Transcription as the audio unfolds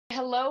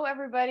Hello,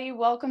 everybody.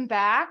 Welcome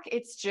back.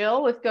 It's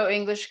Jill with Go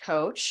English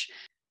Coach.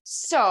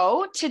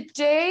 So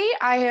today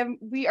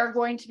we are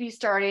going to be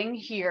starting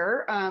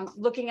here,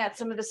 looking at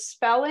some of the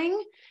spelling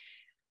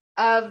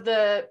of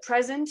the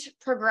present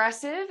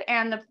progressive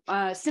and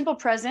the simple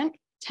present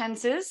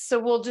tenses. So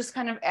we'll just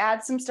kind of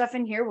add some stuff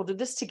in here. We'll do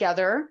this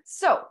together.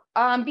 So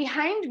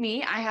behind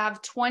me, I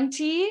have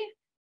 20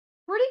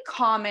 pretty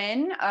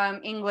common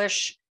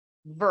English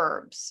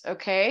verbs,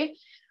 okay?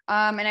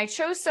 And I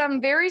chose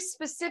some very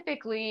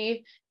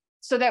specifically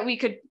so that we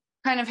could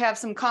kind of have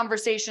some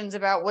conversations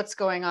about what's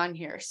going on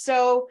here.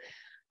 So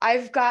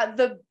I've got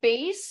the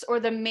base or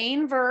the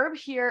main verb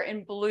here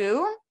in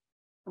blue.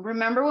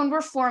 Remember, when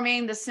we're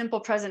forming the simple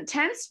present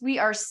tense, we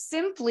are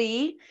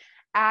simply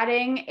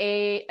adding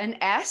an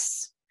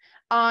S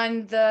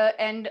on the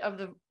end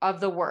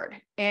of the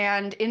word.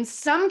 And in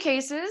some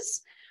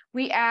cases,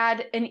 we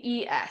add an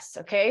ES,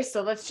 okay?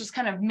 So let's just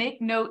kind of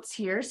make notes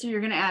here. So you're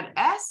gonna add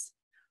S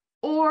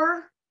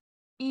or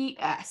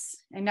ES.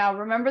 And now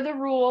remember the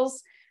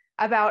rules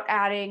about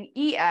adding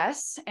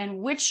ES and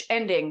which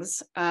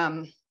endings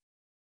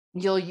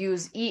you'll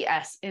use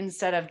ES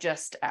instead of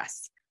just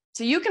S.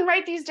 So you can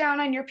write these down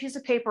on your piece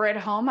of paper at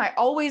home. I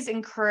always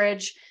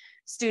encourage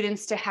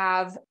students to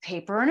have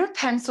paper and a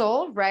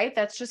pencil, right?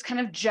 That's just kind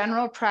of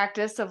general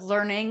practice of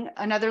learning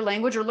another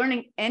language or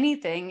learning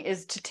anything,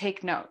 is to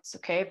take notes,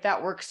 okay? If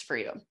that works for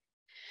you.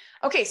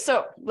 Okay,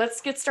 so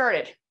let's get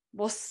started.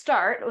 We'll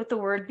start with the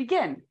word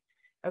begin.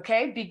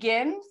 Okay,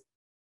 begin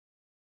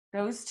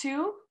goes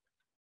to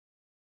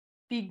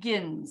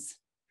begins.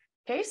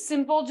 Okay,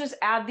 simple, just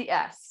add the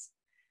S.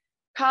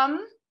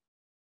 Come,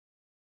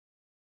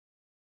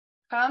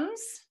 comes.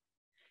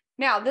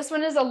 Now, this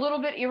one is a little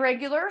bit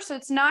irregular, so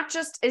it's not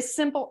just a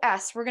simple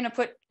S. We're going to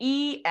put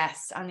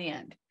ES on the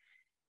end.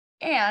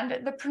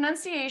 And the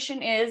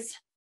pronunciation is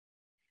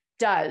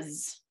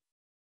does.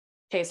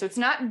 Okay, so it's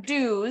not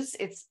do's,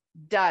 it's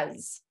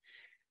does.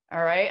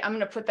 All right, I'm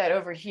going to put that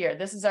over here.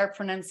 This is our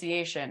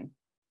pronunciation.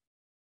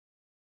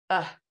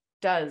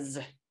 Does.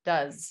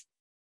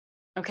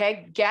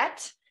 Okay,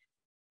 get,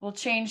 we'll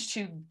change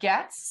to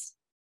gets.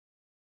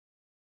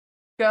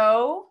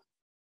 Go.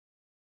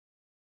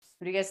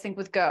 What do you guys think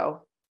with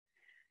go?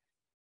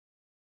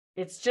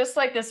 It's just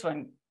like this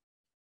one.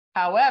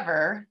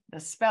 However, the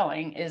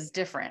spelling is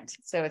different.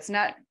 So it's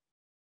not,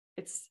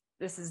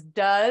 this is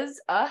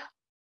does,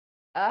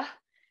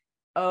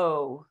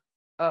 O.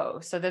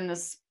 So then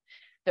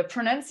the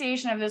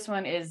pronunciation of this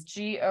one is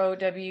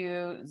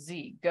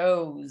G-O-W-Z,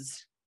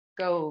 goes,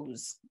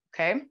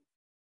 okay?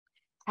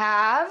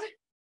 Have,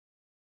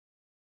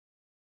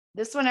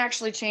 this one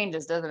actually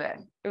changes, doesn't it?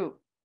 Ooh,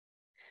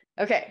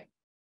 okay.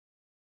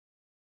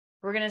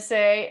 We're gonna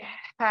say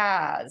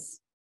has,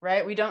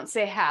 right? We don't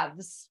say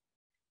haves.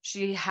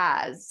 She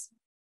has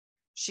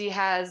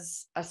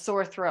a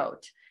sore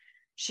throat.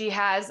 She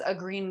has a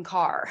green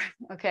car,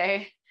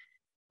 okay?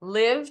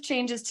 Live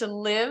changes to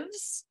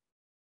lives.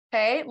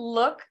 Okay,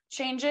 look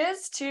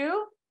changes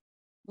to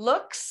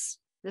looks.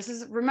 This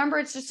is, remember,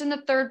 it's just in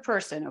the third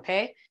person,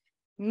 okay?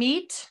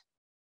 Meet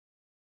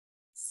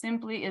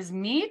simply is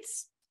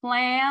meets.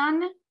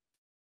 Plan,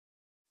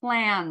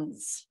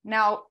 plans.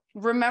 Now,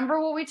 remember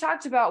what we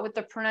talked about with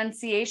the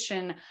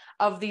pronunciation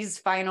of these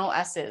final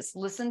S's.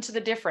 Listen to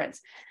the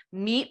difference.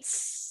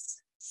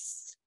 Meets,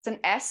 it's an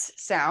S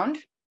sound,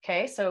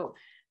 okay? So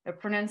the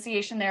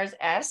pronunciation there is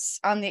S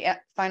on the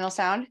final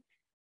sound.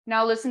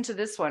 Now listen to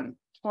this one.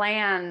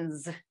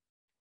 Plans.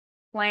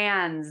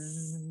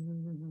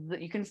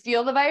 You can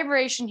feel the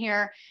vibration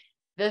here.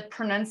 The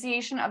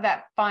pronunciation of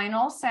that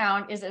final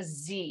sound is a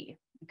Z,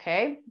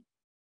 okay?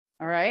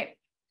 All right,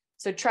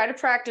 so try to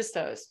practice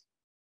those.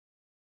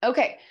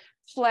 Okay,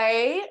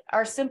 play,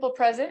 our simple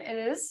present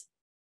is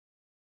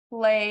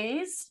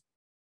plays.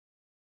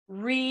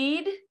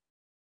 Read,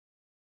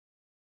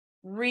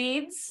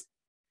 reads.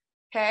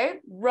 Okay,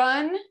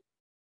 run,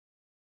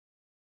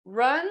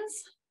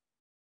 runs.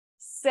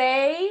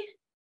 Say,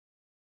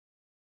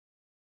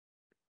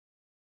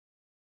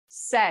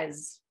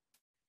 says.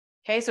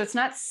 Okay, so it's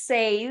not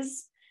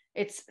says,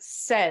 it's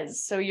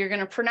says. So you're going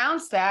to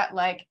pronounce that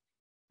like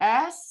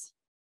S,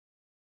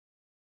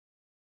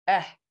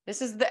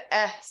 This is the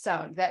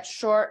sound, that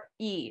short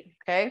E,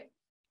 okay?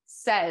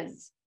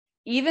 Says,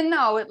 even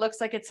though it looks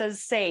like it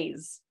says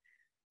says.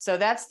 So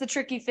that's the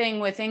tricky thing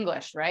with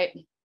English, right?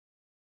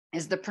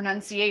 Is the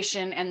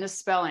pronunciation and the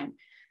spelling.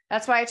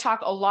 That's why I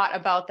talk a lot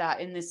about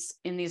that in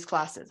these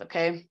classes,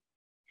 okay?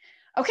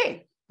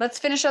 Okay, let's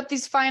finish up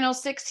these final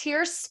 6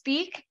 here.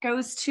 Speak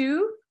goes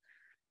to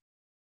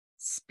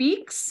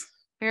speaks,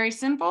 very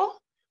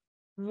simple.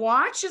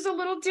 Watch is a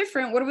little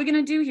different. What are we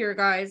gonna do here,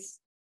 guys?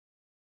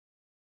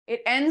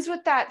 It ends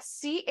with that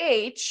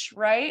CH,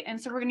 right? And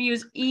so we're gonna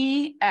use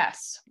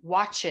ES,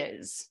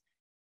 watches,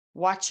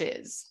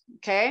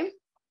 okay?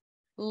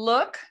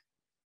 Look,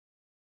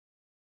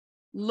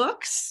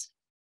 looks.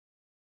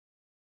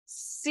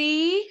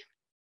 See,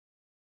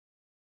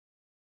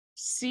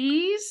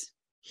 sees.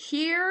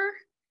 Hear.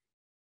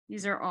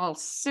 These are all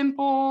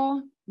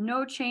simple,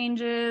 no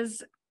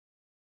changes.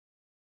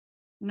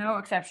 No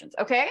exceptions.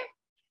 Okay.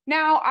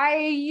 Now I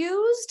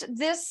used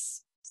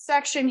this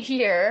section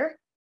here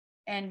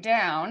and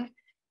down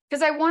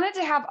because I wanted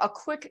to have a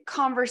quick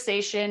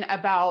conversation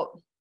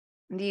about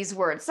these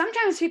words.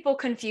 Sometimes people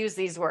confuse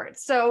these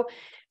words. So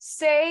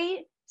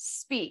say,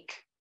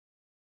 speak.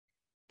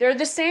 They're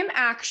the same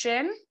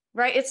action,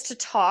 right? It's to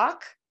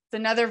talk. It's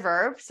another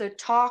verb. So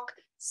talk,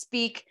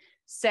 speak,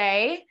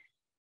 say.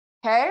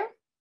 Okay.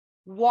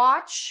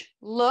 Watch,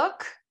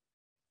 look.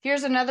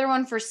 Here's another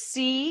one for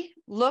see,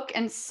 look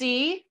and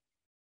see.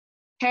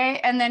 Okay.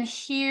 And then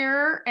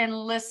hear and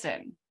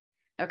listen.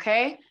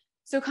 Okay.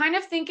 So kind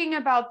of thinking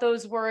about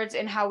those words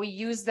and how we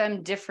use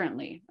them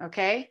differently.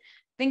 Okay.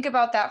 Think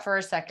about that for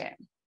a second.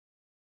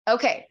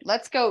 Okay.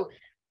 Let's go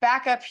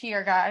back up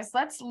here, guys.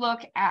 Let's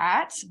look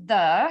at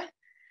the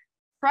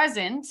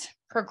present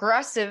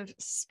progressive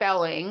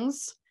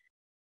spellings,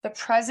 the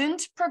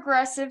present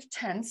progressive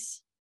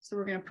tense. So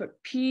we're going to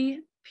put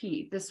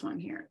PP, this one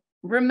here.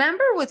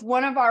 Remember with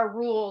one of our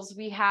rules,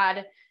 we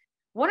had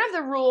one of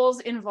the rules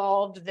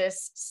involved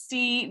this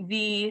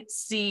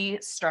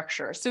CVC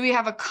structure. So we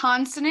have a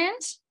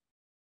consonant,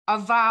 a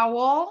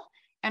vowel,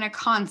 and a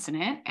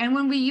consonant. And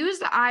when we use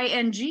the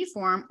ing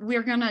form,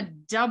 we're going to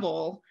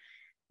double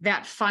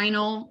that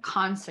final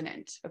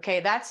consonant. Okay,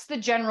 that's the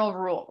general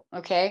rule.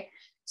 Okay,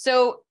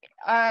 so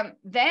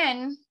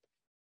then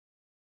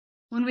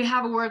when we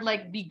have a word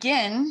like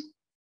begin,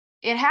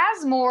 it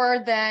has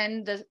more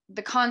than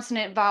the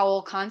consonant,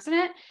 vowel,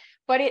 consonant,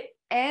 but it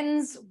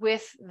ends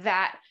with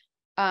that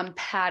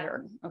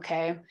pattern.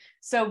 Okay,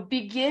 so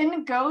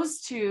begin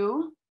goes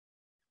to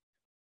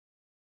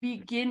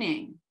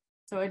beginning,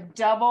 so a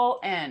double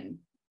N.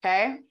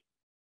 Okay,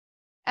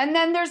 and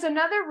then there's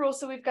another rule.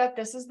 So we've got,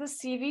 this is the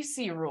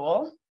CVC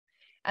rule,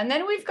 and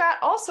then we've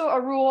got also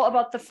a rule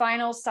about the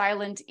final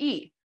silent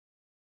E.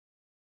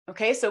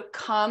 Okay, so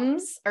come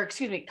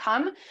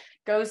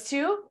goes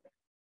to,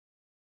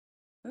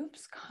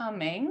 oops,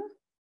 coming.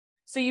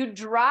 So you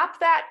drop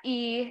that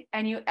E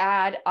and you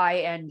add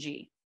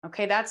ing.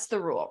 Okay, that's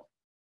the rule.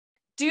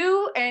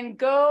 Do and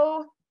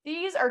go,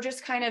 these are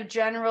just kind of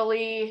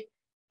generally,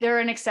 they're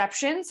an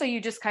exception. So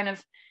you just kind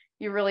of,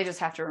 you really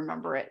just have to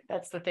remember it.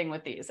 That's the thing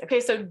with these.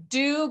 Okay, so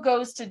do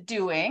goes to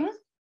doing.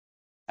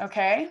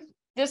 Okay,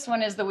 this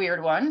one is the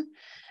weird one.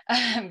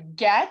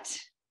 Get,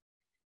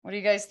 what do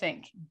you guys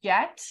think?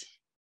 Get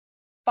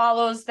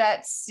follows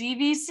that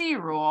CVC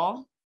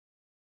rule.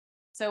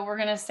 So we're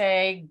going to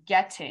say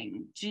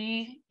getting,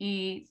 Getting.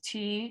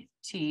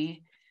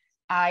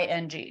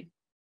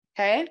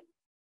 Okay,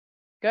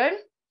 good.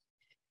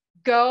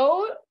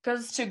 Go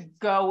goes to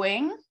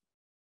going.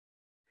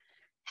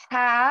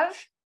 Have,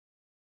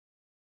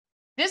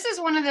 this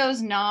is one of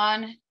those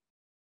non-action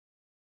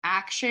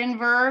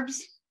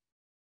verbs.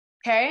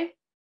 Okay.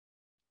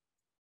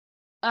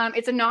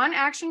 It's a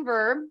non-action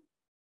verb.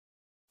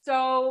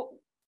 So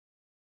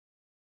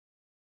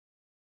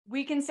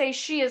we can say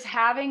she is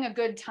having a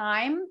good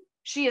time.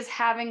 She is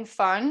having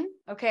fun.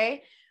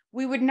 Okay.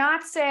 We would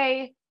not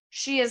say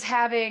she is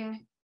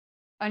having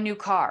a new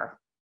car,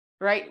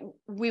 right?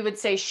 We would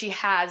say she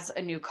has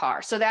a new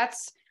car. So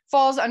that's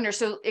falls under.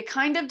 So it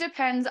kind of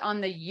depends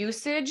on the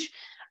usage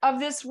of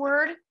this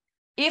word,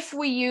 if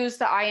we use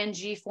the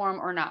ing form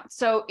or not.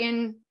 So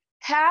in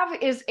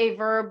have is a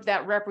verb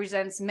that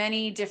represents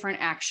many different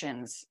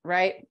actions,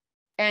 right?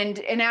 And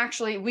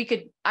actually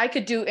I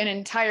could do an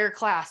entire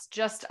class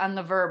just on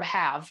the verb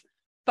have,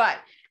 but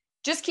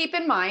just keep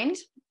in mind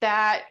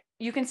that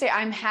you can say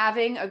I'm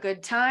having a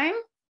good time,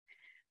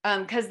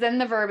 because then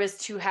the verb is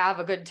to have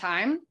a good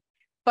time.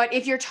 But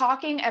if you're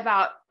talking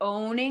about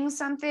owning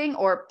something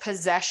or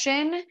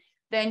possession,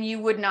 then you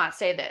would not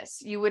say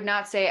this. You would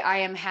not say I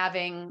am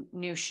having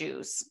new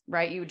shoes,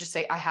 right? You would just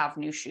say I have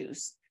new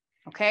shoes.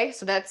 Okay,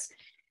 so that's,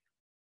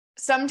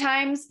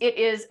 sometimes it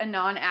is a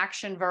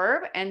non-action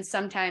verb and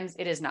sometimes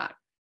it is not.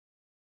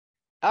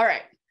 All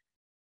right.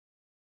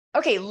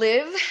 Okay,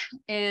 live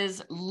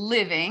is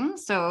living.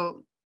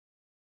 So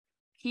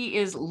he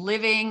is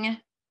living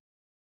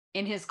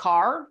in his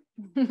car.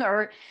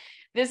 Or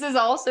this is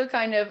also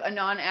kind of a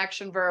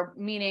non-action verb,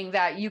 meaning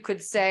that you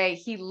could say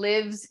he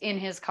lives in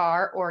his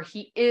car or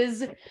he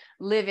is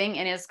living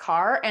in his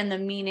car, and the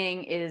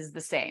meaning is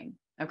the same.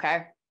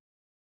 Okay.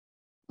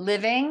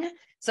 Living.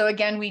 So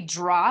again, we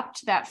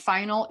dropped that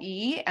final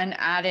E and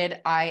added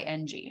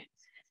ing.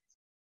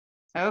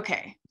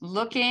 Okay,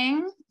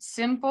 looking,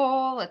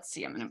 simple. Let's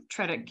see, I'm going to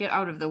try to get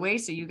out of the way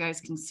so you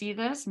guys can see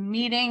this.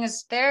 Meeting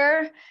is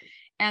there.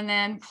 And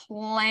then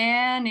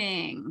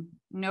planning.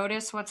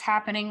 Notice what's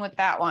happening with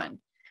that one.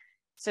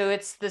 So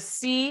it's the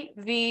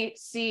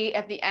CVC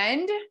at the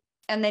end,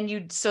 and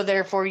then so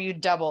therefore you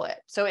double it.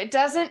 So it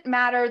doesn't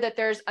matter that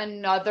there's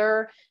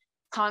another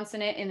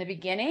consonant in the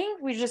beginning.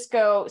 We just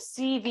go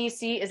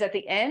CVC is at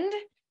the end.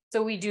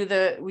 So we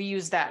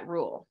use that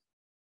rule.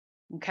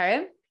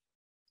 Okay.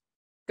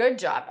 Good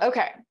job.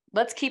 Okay,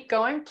 let's keep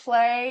going.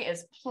 Play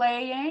is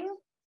playing.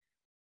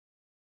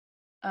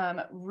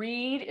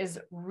 Read is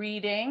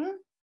reading.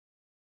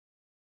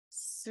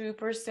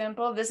 Super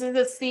simple. This is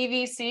a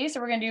CVC, so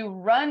we're going to do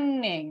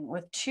running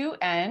with 2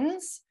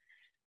 N's.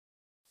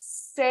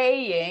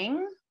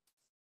 Saying.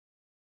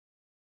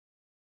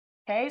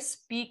 Okay,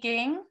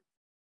 speaking.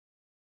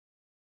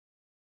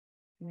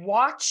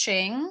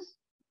 Watching. Let's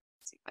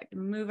see if I can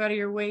move out of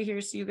your way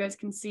here so you guys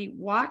can see.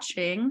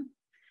 Watching.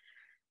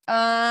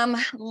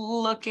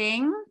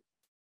 Looking.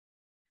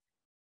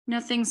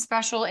 Nothing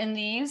special in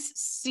these.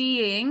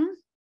 Seeing.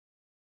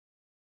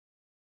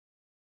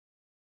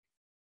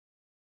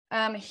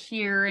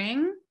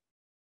 Hearing.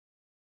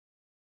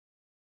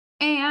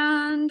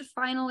 And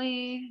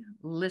finally,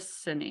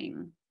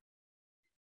 listening.